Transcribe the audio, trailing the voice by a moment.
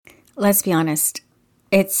Let's be honest,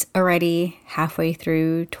 it's already halfway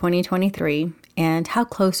through 2023, and how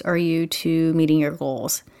close are you to meeting your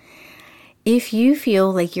goals? If you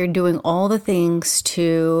feel like you're doing all the things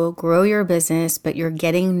to grow your business, but you're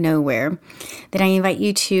getting nowhere, then I invite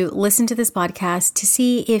you to listen to this podcast to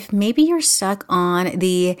see if maybe you're stuck on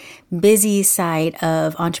the busy side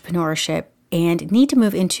of entrepreneurship and need to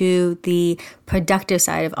move into the productive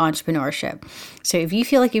side of entrepreneurship. So if you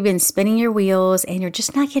feel like you've been spinning your wheels and you're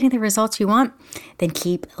just not getting the results you want, then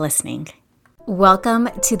keep listening. Welcome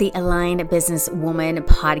to the Aligned Businesswoman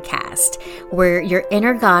podcast, where your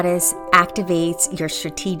inner goddess activates your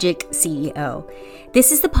strategic CEO.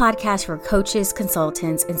 This is the podcast for coaches,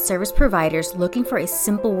 consultants, and service providers looking for a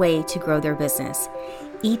simple way to grow their business.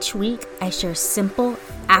 Each week, I share simple,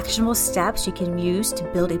 actionable steps you can use to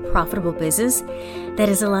build a profitable business that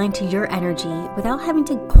is aligned to your energy without having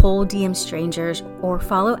to cold DM strangers or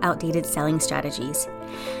follow outdated selling strategies.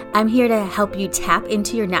 I'm here to help you tap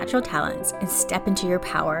into your natural talents and step into your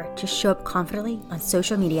power to show up confidently on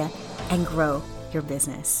social media and grow your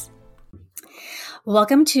business.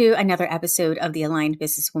 Welcome to another episode of the Aligned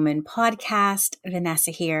Businesswoman podcast.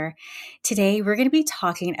 Vanessa here. Today, we're going to be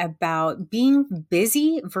talking about being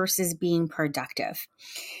busy versus being productive.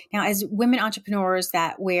 Now, as women entrepreneurs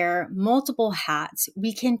that wear multiple hats,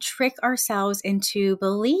 we can trick ourselves into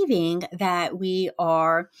believing that we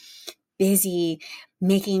are busy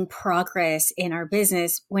making progress in our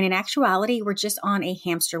business, when in actuality, we're just on a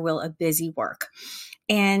hamster wheel of busy work.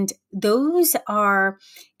 And those are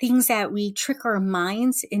things that we trick our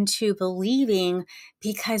minds into believing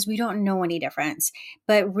because we don't know any difference,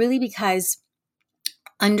 but really because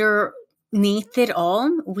underneath it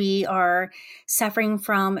all, we are suffering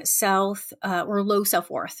from low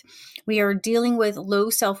self-worth. We are dealing with low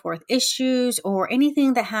self-worth issues or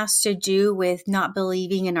anything that has to do with not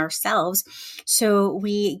believing in ourselves. So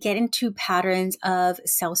we get into patterns of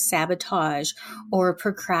self-sabotage or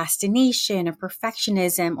procrastination or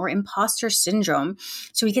perfectionism or imposter syndrome.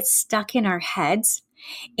 So we get stuck in our heads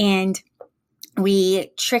and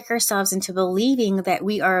we trick ourselves into believing that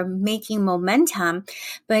we are making momentum,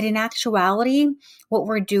 but in actuality, what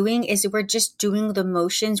we're doing is we're just doing the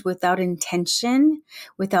motions without intention,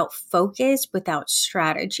 without focus, without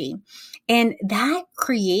strategy. And that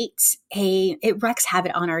it wreaks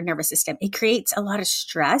havoc on our nervous system. It creates a lot of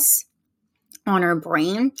stress on our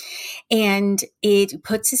brain, and it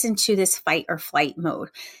puts us into this fight or flight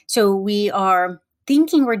mode. So we are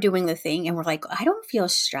thinking we're doing the thing and we're like, I don't feel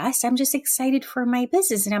stressed. I'm just excited for my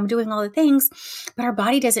business and I'm doing all the things, but our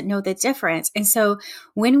body doesn't know the difference. And so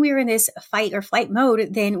when we're in this fight or flight mode,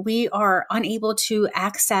 then we are unable to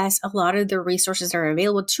access a lot of the resources that are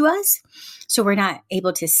available to us. So we're not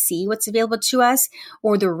able to see what's available to us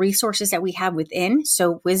or the resources that we have within.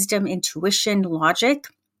 So wisdom, intuition, logic.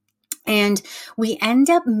 And we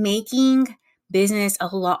end up making business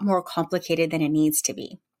a lot more complicated than it needs to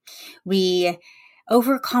be. We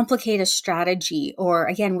overcomplicate a strategy, or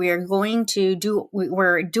again, we're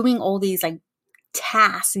doing all these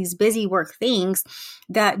tasks, these busy work things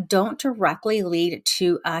that don't directly lead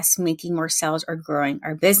to us making more sales or growing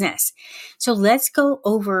our business. So let's go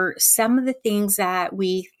over some of the things that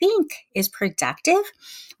we think is productive,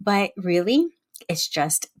 but really it's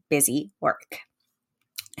just busy work.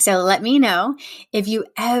 So let me know if you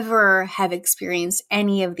ever have experienced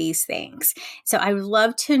any of these things. So I would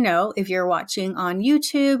love to know if you're watching on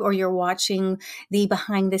YouTube or you're watching the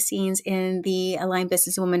behind the scenes in the Aligned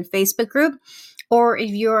Businesswoman Facebook group, or if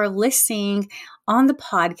you're listening on the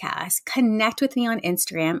podcast. Connect with me on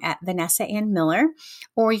Instagram at Vanessa Ann Miller,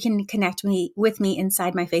 or you can connect with me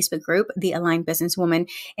inside my Facebook group, The Aligned Businesswoman,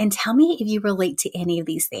 and tell me if you relate to any of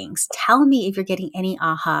these things. Tell me if you're getting any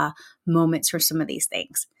aha moments for some of these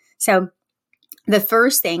things. So the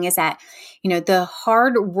first thing is that, the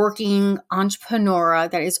hardworking entrepreneur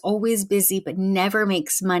that is always busy but never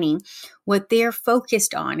makes money, what they're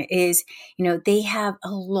focused on is, they have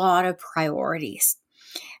a lot of priorities.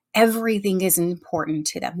 Everything is important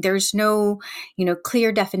to them. There's no,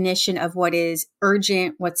 clear definition of what is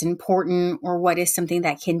urgent, what's important, or what is something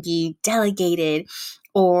that can be delegated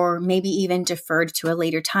or maybe even deferred to a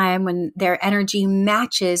later time when their energy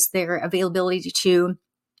matches their availability to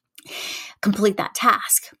complete that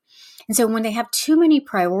task. And so when they have too many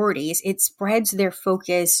priorities, it spreads their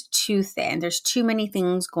focus too thin. There's too many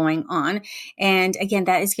things going on. And again,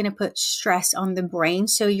 that is going to put stress on the brain.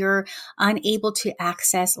 So you're unable to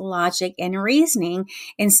access logic and reasoning.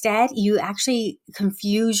 Instead, you actually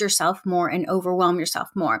confuse yourself more and overwhelm yourself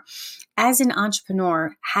more. As an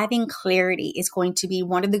entrepreneur, having clarity is going to be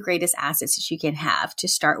one of the greatest assets that you can have to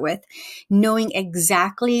start with. Knowing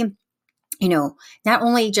exactly not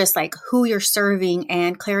only just like who you're serving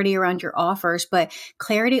and clarity around your offers, but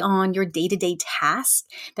clarity on your day-to-day tasks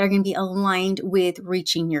that are going to be aligned with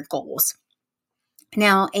reaching your goals.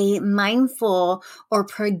 Now, a mindful or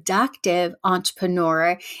productive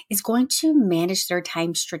entrepreneur is going to manage their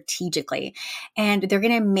time strategically, and they're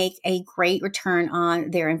going to make a great return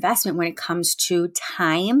on their investment when it comes to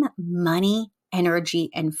time, money, energy,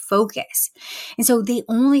 and focus. And so they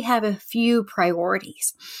only have a few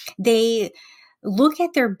priorities. They look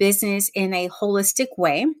at their business in a holistic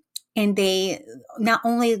way, and they not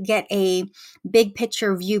only get a big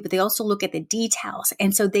picture view, but they also look at the details.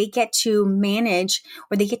 And so they get to manage,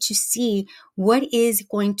 or they get to see what is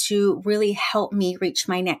going to really help me reach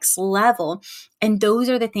my next level. And those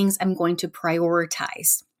are the things I'm going to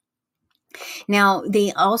prioritize. Now,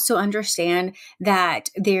 they also understand that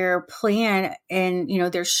their plan and,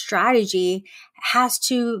 their strategy has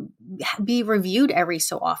to be reviewed every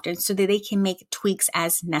so often so that they can make tweaks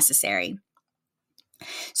as necessary.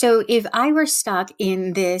 So if I were stuck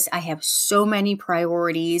in this, I have so many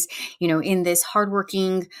priorities, in this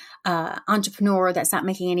hardworking entrepreneur that's not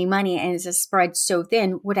making any money and is spread so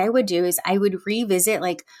thin, what I would do is I would revisit,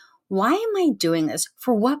 like, why am I doing this?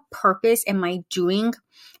 For what purpose am I doing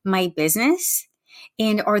my business?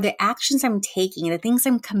 And are the actions I'm taking, the things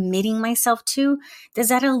I'm committing myself to, does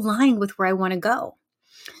that align with where I want to go?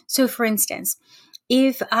 So for instance,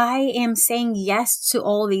 if I am saying yes to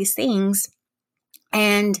all these things,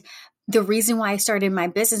 and the reason why I started my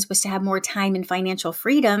business was to have more time and financial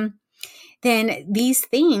freedom, then these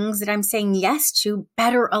things that I'm saying yes to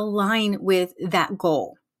better align with that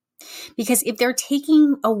goal. Because if they're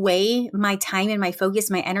taking away my time and my focus,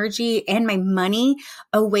 my energy and my money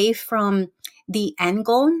away from the end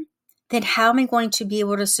goal, then how am I going to be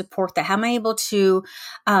able to support that? How am I able to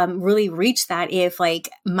really reach that if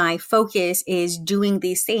my focus is doing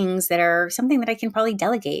these things that are something that I can probably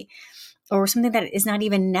delegate, or something that is not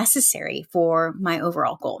even necessary for my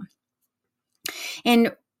overall goal?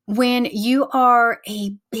 And when you are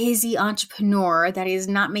a busy entrepreneur that is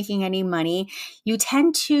not making any money, you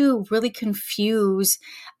tend to really confuse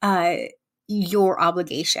your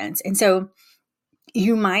obligations. And so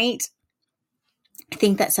you might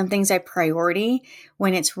think that something's a priority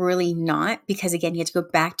when it's really not, because again, you have to go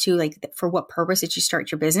back to for what purpose did you start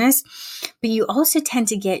your business? But you also tend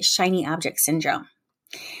to get shiny object syndrome.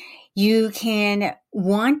 You can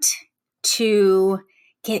want to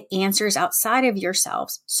get answers outside of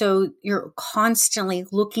yourselves. So you're constantly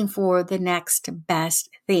looking for the next best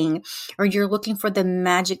thing, or you're looking for the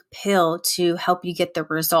magic pill to help you get the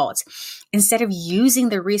results. Instead of using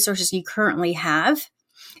the resources you currently have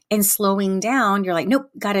and slowing down, you're like, nope,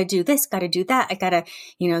 got to do this, got to do that. I got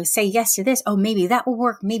to, say yes to this. Oh, maybe that will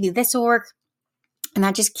work. Maybe this will work. And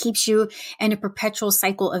that just keeps you in a perpetual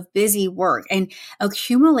cycle of busy work and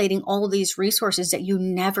accumulating all of these resources that you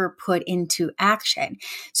never put into action.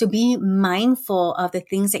 So be mindful of the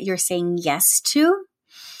things that you're saying yes to,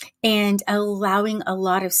 and allowing a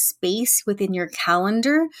lot of space within your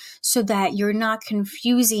calendar so that you're not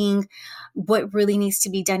confusing what really needs to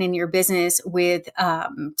be done in your business with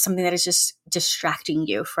something that is just distracting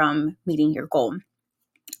you from meeting your goal.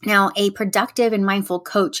 Now, a productive and mindful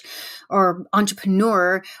coach or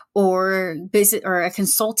entrepreneur or business or a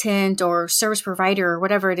consultant or service provider or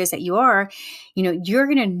whatever it is that you are, you're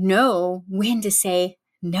going to know when to say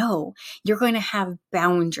no. You're going to have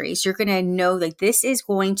boundaries. You're going to know this is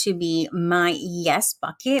going to be my yes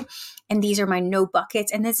bucket, and these are my no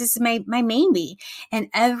buckets, and this is my maybe. And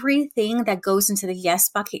everything that goes into the yes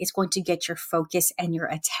bucket is going to get your focus and your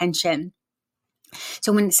attention.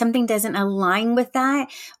 So when something doesn't align with that,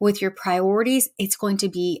 with your priorities, it's going to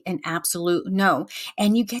be an absolute no.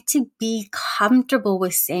 And you get to be comfortable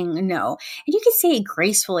with saying no. And you can say it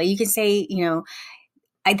gracefully. You can say,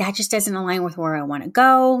 that just doesn't align with where I want to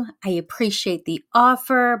go. I appreciate the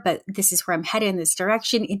offer, but this is where I'm headed in this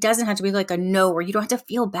direction. It doesn't have to be a no, or you don't have to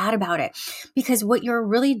feel bad about it, because what you're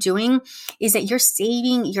really doing is that you're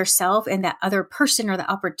saving yourself and that other person or the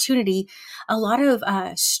opportunity a lot of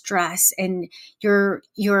stress, and you're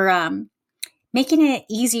making it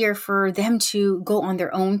easier for them to go on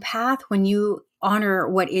their own path when you honor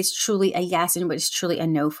what is truly a yes and what is truly a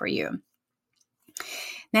no for you.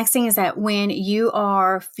 Next thing is that when you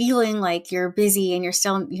are feeling like you're busy and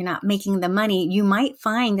you're not making the money, you might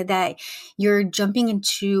find that you're jumping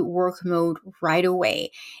into work mode right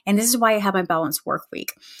away. And this is why I have my balanced work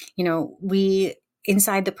week.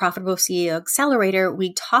 Inside the Profitable CEO Accelerator,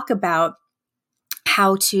 we talk about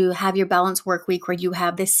how to have your balanced work week where you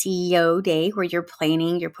have the CEO day where you're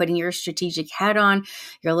planning, you're putting your strategic hat on,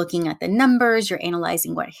 you're looking at the numbers, you're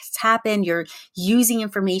analyzing what has happened, you're using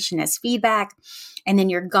information as feedback. And then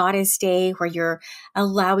your goddess day where you're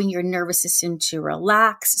allowing your nervous system to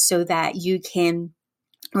relax so that you can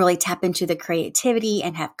really tap into the creativity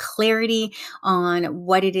and have clarity on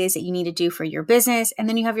what it is that you need to do for your business. And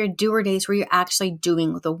then you have your doer days where you're actually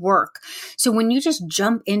doing the work. So when you just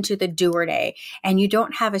jump into the doer day and you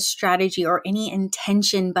don't have a strategy or any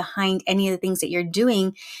intention behind any of the things that you're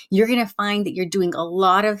doing, you're going to find that you're doing a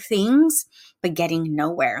lot of things, but getting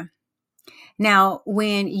nowhere. Now,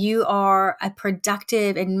 when you are a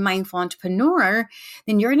productive and mindful entrepreneur,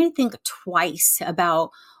 then you're going to think twice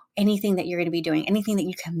about anything that you're going to be doing, anything that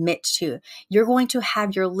you commit to. You're going to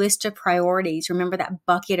have your list of priorities. Remember that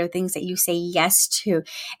bucket of things that you say yes to.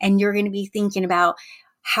 And you're going to be thinking about,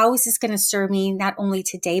 how is this going to serve me not only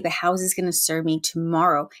today, but how is this going to serve me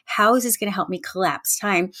tomorrow? How is this going to help me collapse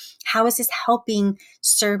time? How is this helping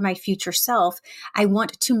serve my future self? I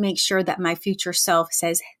want to make sure that my future self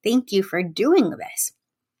says, thank you for doing this.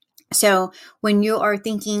 So when you are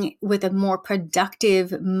thinking with a more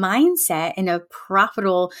productive mindset and a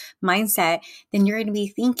profitable mindset, then you're going to be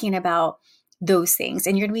thinking about those things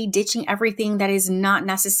and you're going to be ditching everything that is not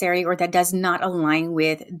necessary or that does not align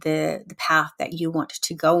with the path that you want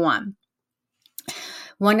to go on.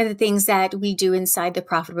 One of the things that we do inside the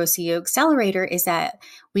Profitable CEO Accelerator is that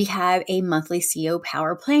we have a monthly CEO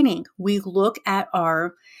power planning. We look at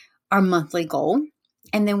our monthly goal.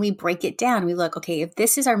 And then we break it down. We look, okay, if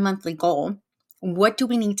this is our monthly goal, what do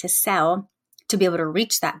we need to sell to be able to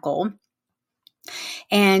reach that goal?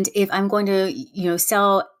 And if I'm going to,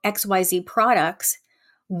 sell XYZ products,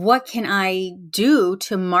 what can I do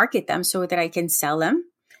to market them so that I can sell them?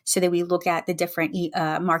 So that we look at the different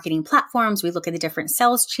marketing platforms, we look at the different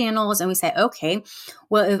sales channels, and we say, okay,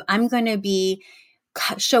 well, if I'm going to be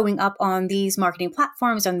showing up on these marketing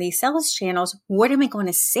platforms, on these sales channels, what am I going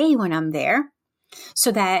to say when I'm there?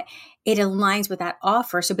 So that it aligns with that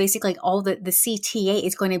offer. So basically all the CTA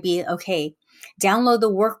is going to be, okay, download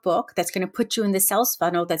the workbook that's going to put you in the sales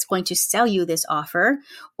funnel that's going to sell you this offer,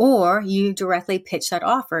 or you directly pitch that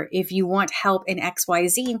offer. If you want help in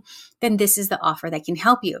XYZ, then this is the offer that can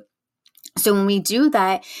help you. So when we do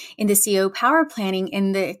that in the CEO power planning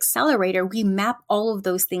in the accelerator, we map all of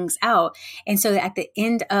those things out. And so at the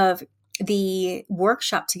end of the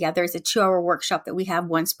workshop together, it's a 2-hour workshop that we have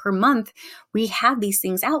once per month. We have these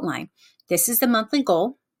things outlined. This is the monthly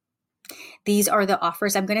goal. These are the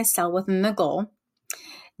offers I'm going to sell within the goal.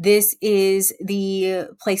 This is the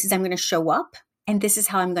places I'm going to show up. And this is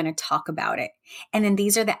how I'm going to talk about it. And then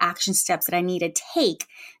these are the action steps that I need to take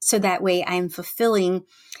so that way I'm fulfilling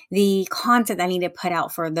the content I need to put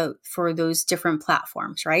out for those different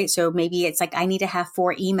platforms, right? So maybe it's like I need to have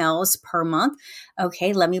 4 emails per month.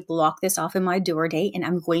 Okay, let me block this off in my doer date and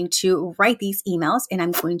I'm going to write these emails and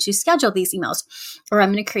I'm going to schedule these emails, or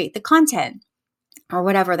I'm going to create the content, or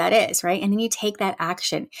whatever that is, right? And then you take that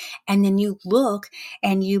action and then you look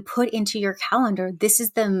and you put into your calendar, this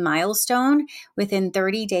is the milestone within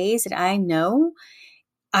 30 days that I know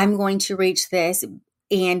I'm going to reach this,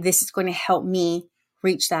 and this is going to help me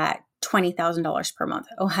reach that $20,000 per month,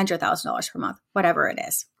 or $100,000 per month, whatever it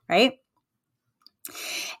is, right?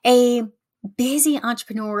 A busy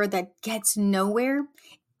entrepreneur that gets nowhere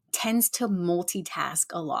tends to multitask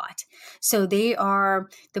a lot. So they are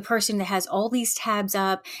the person that has all these tabs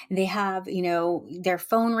up. They have, their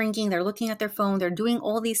phone ringing. They're looking at their phone. They're doing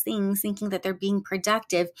all these things thinking that they're being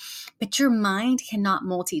productive, but your mind cannot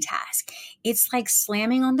multitask. It's like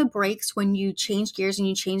slamming on the brakes when you change gears and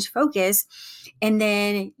you change focus and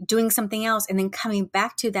then doing something else and then coming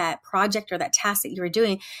back to that project or that task that you were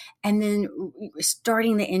doing and then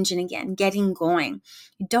starting the engine again, getting going.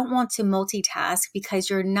 You don't want to multitask because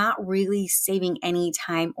you're not really saving any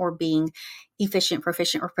time or being efficient,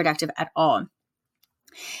 proficient, or productive at all.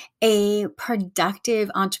 A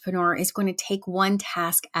productive entrepreneur is going to take one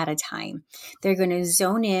task at a time. They're going to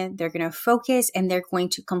zone in, they're going to focus, and they're going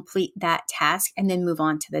to complete that task and then move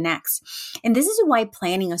on to the next. And this is why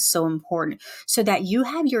planning is so important, so that you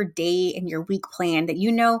have your day and your week plan that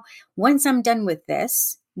once I'm done with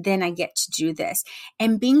this, then I get to do this.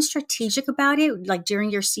 And being strategic about it, like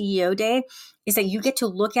during your CEO day, is that you get to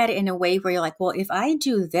look at it in a way where you're like, well, if I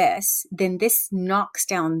do this, then this knocks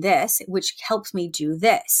down this, which helps me do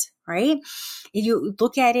this, right? You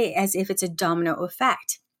look at it as if it's a domino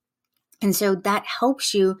effect. And so that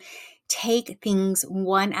helps you take things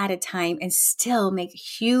one at a time and still make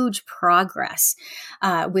huge progress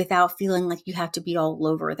without feeling like you have to be all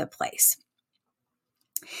over the place.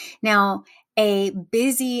 Now, a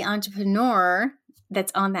busy entrepreneur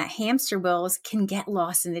that's on that hamster wheels can get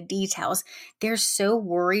lost in the details. They're so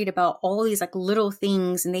worried about all these like little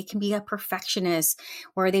things, and they can be a perfectionist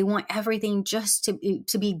where they want everything just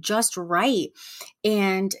to be just right.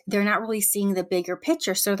 And they're not really seeing the bigger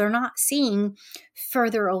picture. So they're not seeing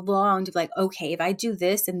further along to be like, okay, if I do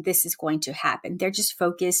this, then this is going to happen. They're just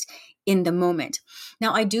focused in the moment.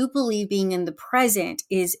 Now, I do believe being in the present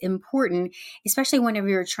is important, especially whenever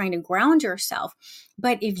you're trying to ground yourself.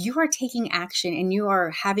 But if you are taking action and you are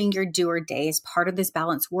having your do or day as part of this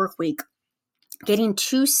balanced work week, getting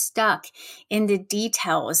too stuck in the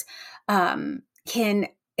details and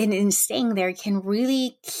staying there can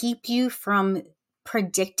really keep you from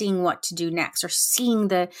predicting what to do next or seeing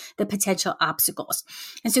the potential obstacles.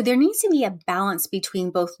 And so there needs to be a balance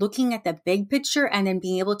between both looking at the big picture and then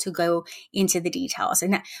being able to go into the details.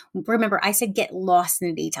 And remember, I said get lost in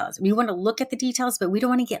the details. We want to look at the details, but we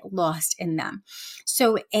don't want to get lost in them.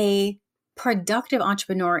 So a productive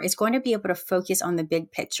entrepreneur is going to be able to focus on the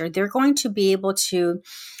big picture. They're going to be able to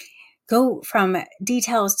go from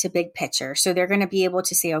details to big picture. So they're going to be able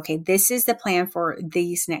to say, okay, this is the plan for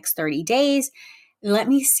these next 30 days. Let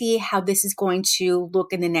me see how this is going to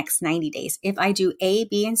look in the next 90 days. If I do A,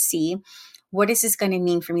 B, and C, what is this going to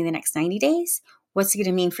mean for me in the next 90 days? What's it going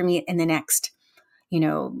to mean for me in the next,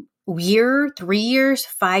 year, 3 years,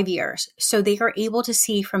 5 years? So they are able to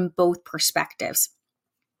see from both perspectives.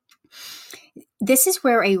 This is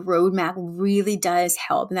where a roadmap really does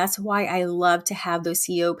help. And that's why I love to have those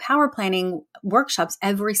CEO power planning workshops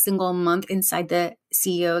every single month inside the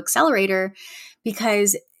CEO Accelerator,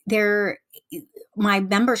 because my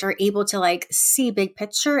members are able to see big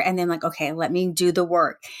picture and then okay, let me do the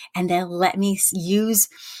work. And then let me use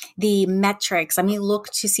the metrics. Let me look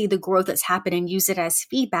to see the growth that's happened and use it as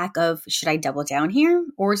feedback of, should I double down here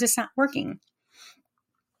or is this not working?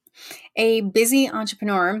 A busy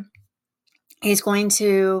entrepreneur is going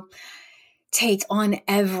to take on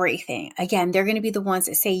everything. Again, they're going to be the ones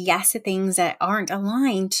that say yes to things that aren't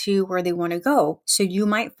aligned to where they want to go. So you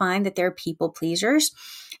might find that they're people pleasers.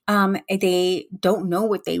 They don't know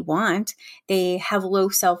what they want. They have low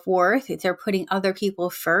self-worth. They're putting other people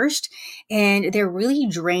first, and they're really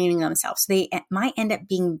draining themselves. They might end up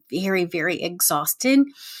being very, very exhausted.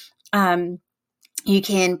 You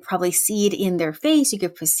can probably see it in their face. You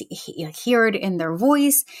could hear it in their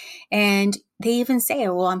voice. And they even say,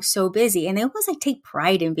 well, I'm so busy. And they almost take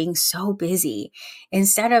pride in being so busy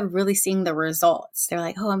instead of really seeing the results. They're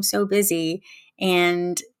like, oh, I'm so busy.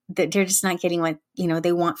 And they're just not getting what,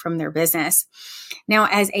 they want from their business. Now,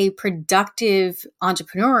 as a productive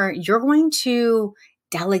entrepreneur, you're going to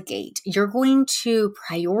delegate. You're going to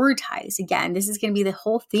prioritize. Again, this is going to be the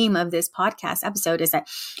whole theme of this podcast episode, is that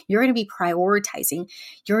you're going to be prioritizing.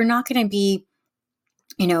 You're not going to be,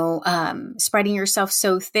 spreading yourself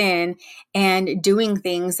so thin and doing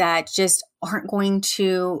things that just aren't going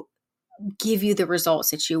to give you the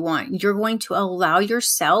results that you want. You're going to allow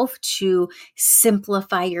yourself to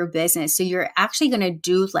simplify your business. So you're actually going to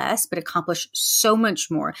do less, but accomplish so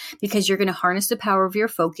much more, because you're going to harness the power of your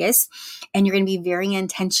focus, and you're going to be very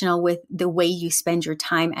intentional with the way you spend your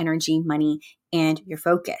time, energy, money, and your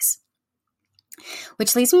focus.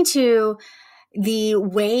 Which leads me to the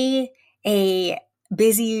way a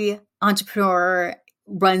busy entrepreneur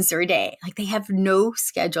runs their day. They have no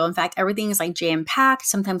schedule. In fact, everything is jam-packed.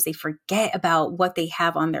 Sometimes they forget about what they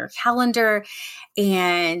have on their calendar.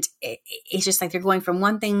 And it's just they're going from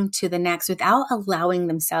one thing to the next without allowing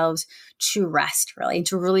themselves to rest, really,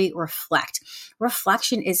 to really reflect.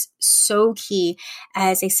 Reflection is so key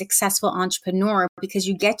as a successful entrepreneur, because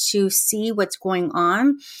you get to see what's going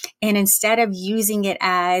on. And instead of using it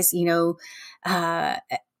as,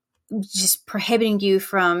 just prohibiting you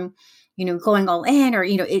from going all in, or,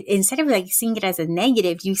 instead of seeing it as a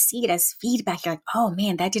negative, you see it as feedback. You're like, oh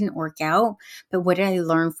man, that didn't work out, but what did I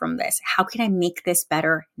learn from this? How can I make this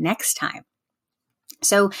better next time?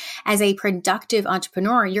 So as a productive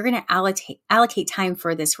entrepreneur, you're going to allocate time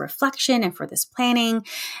for this reflection and for this planning.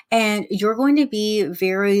 And you're going to be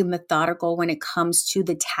very methodical when it comes to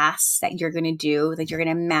the tasks that you're going to do, that you're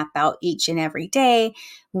going to map out each and every day,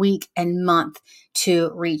 week, and month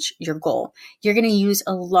to reach your goal. You're going to use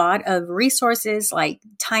a lot of resources like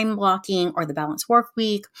time blocking or the balanced work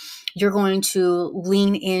week. You're going to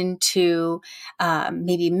lean into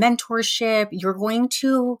maybe mentorship. You're going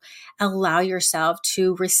to allow yourself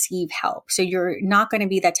to receive help. So you're not going to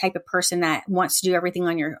be that type of person that wants to do everything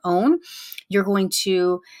on your own. You're going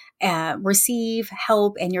to receive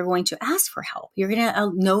help, and you're going to ask for help. You're going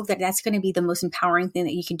to know that that's going to be the most empowering thing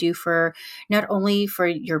that you can do for not only for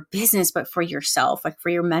your business, but for yourself, for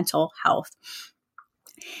your mental health.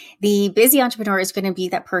 The busy entrepreneur is going to be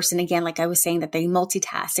that person, again, like I was saying, that they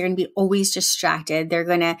multitask. They're going to be always distracted. They're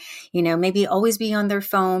going to, maybe always be on their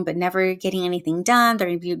phone, but never getting anything done. They're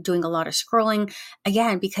going to be doing a lot of scrolling,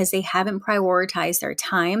 again, because they haven't prioritized their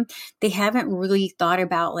time. They haven't really thought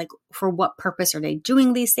about, like, for what purpose are they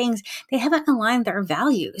doing these things? They haven't aligned their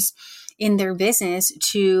values in their business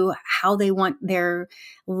to how they want their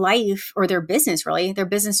life, or their business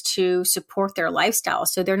to support their lifestyle.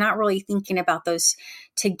 So they're not really thinking about those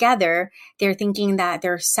together. They're thinking that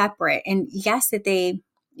they're separate. And yes,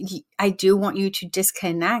 I do want you to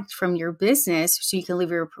disconnect from your business so you can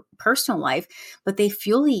live your personal life, but they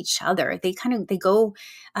fuel each other. They go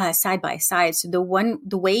side by side. So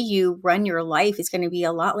the way you run your life is going to be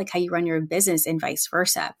a lot like how you run your business, and vice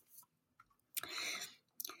versa.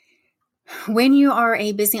 When you are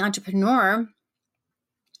a busy entrepreneur,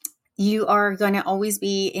 you are going to always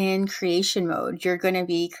be in creation mode. You're going to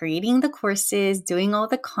be creating the courses, doing all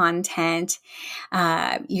the content.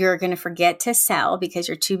 You're going to forget to sell because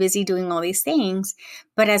you're too busy doing all these things.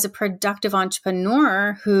 But as a productive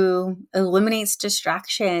entrepreneur who eliminates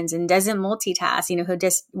distractions and doesn't multitask, who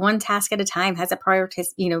does one task at a time, has a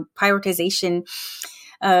prioritization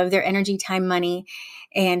of their energy, time, money,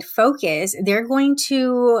 and focus, they're going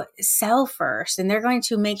to sell first, and they're going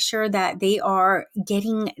to make sure that they are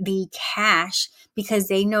getting the cash, because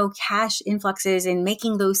they know cash influxes and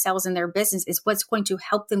making those sales in their business is what's going to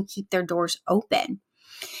help them keep their doors open.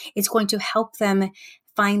 It's going to help them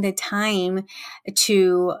find the time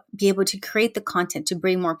to be able to create the content to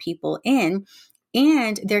bring more people in.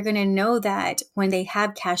 And they're going to know that when they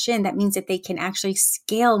have cash in, that means that they can actually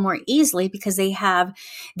scale more easily because they have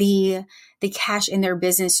the cash in their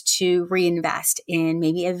business to reinvest in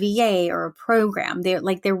maybe a VA or a program.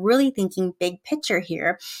 They're really thinking big picture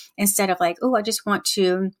here, instead of like, oh, I just want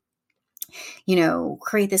to,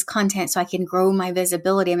 create this content so I can grow my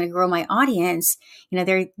visibility. I'm going to grow my audience.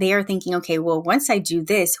 They are thinking, okay, well, once I do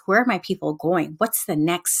this, where are my people going? What's the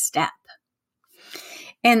next step?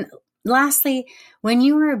 And lastly, when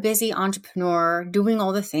you are a busy entrepreneur doing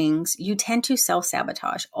all the things, you tend to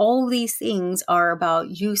self-sabotage. All these things are about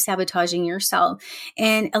you sabotaging yourself.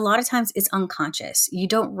 And a lot of times it's unconscious. You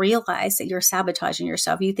don't realize that you're sabotaging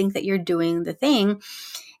yourself. You think that you're doing the thing,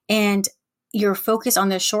 and you're focused on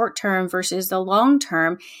the short term versus the long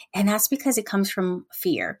term. And that's because it comes from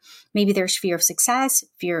fear. Maybe there's fear of success,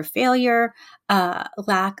 fear of failure,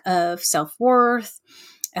 lack of self-worth,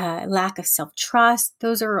 lack of self-trust.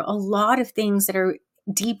 Those are a lot of things that are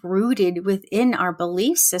deep rooted within our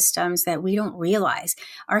belief systems that we don't realize.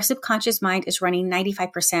 Our subconscious mind is running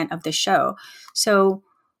 95% of the show. So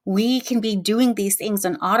we can be doing these things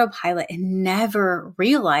on autopilot and never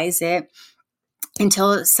realize it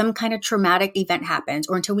until some kind of traumatic event happens,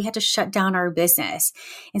 or until we had to shut down our business.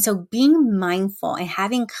 And so being mindful and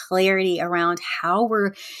having clarity around how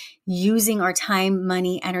we're using our time,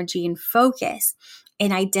 money, energy, and focus,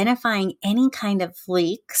 and identifying any kind of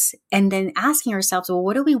leaks, and then asking ourselves, well,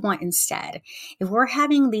 what do we want instead? If we're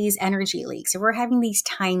having these energy leaks, if we're having these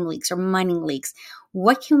time leaks or money leaks,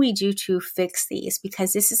 what can we do to fix these?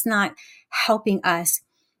 Because this is not helping us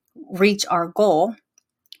reach our goal.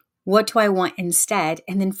 What do I want instead?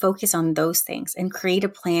 And then focus on those things and create a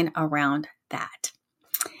plan around that.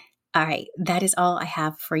 All right, that is all I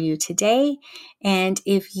have for you today. And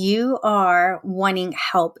if you are wanting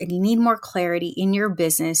help and you need more clarity in your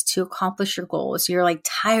business to accomplish your goals, you're like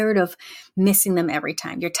tired of missing them every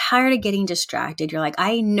time. You're tired of getting distracted. You're like,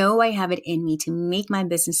 I know I have it in me to make my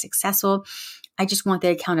business successful. I just want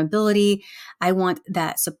the accountability. I want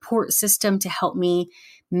that support system to help me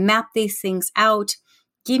map these things out.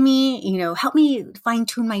 Give me, help me fine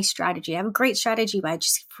tune my strategy. I have a great strategy, but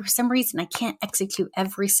for some reason, I can't execute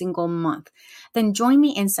every single month. Then join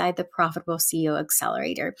me inside the Profitable CEO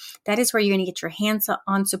Accelerator. That is where you're going to get your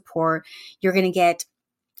hands-on support. You're going to get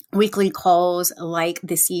weekly calls like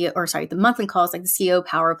the monthly calls like the CEO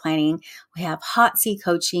Power Planning. We have hot seat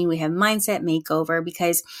coaching. We have mindset makeover,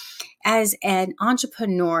 because as an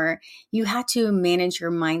entrepreneur, you have to manage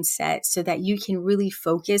your mindset so that you can really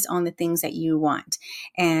focus on the things that you want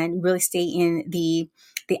and really stay in the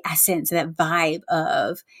essence, that vibe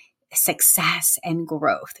of success and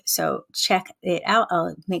growth. So check it out.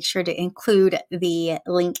 I'll make sure to include the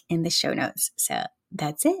link in the show notes. So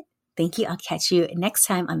that's it. Thank you. I'll catch you next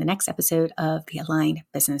time on the next episode of The Aligned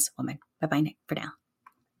Businesswoman. Bye-bye for now.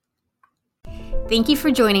 Thank you for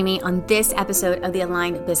joining me on this episode of the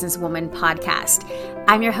Aligned Businesswoman podcast.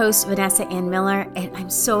 I'm your host, Vanessa Ann Miller, and I'm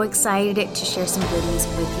so excited to share some goodies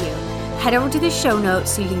with you. Head over to the show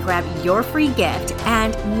notes so you can grab your free gift,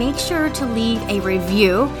 and make sure to leave a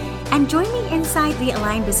review and join me inside the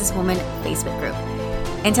Aligned Businesswoman Facebook group.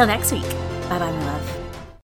 Until next week. Bye bye, my love.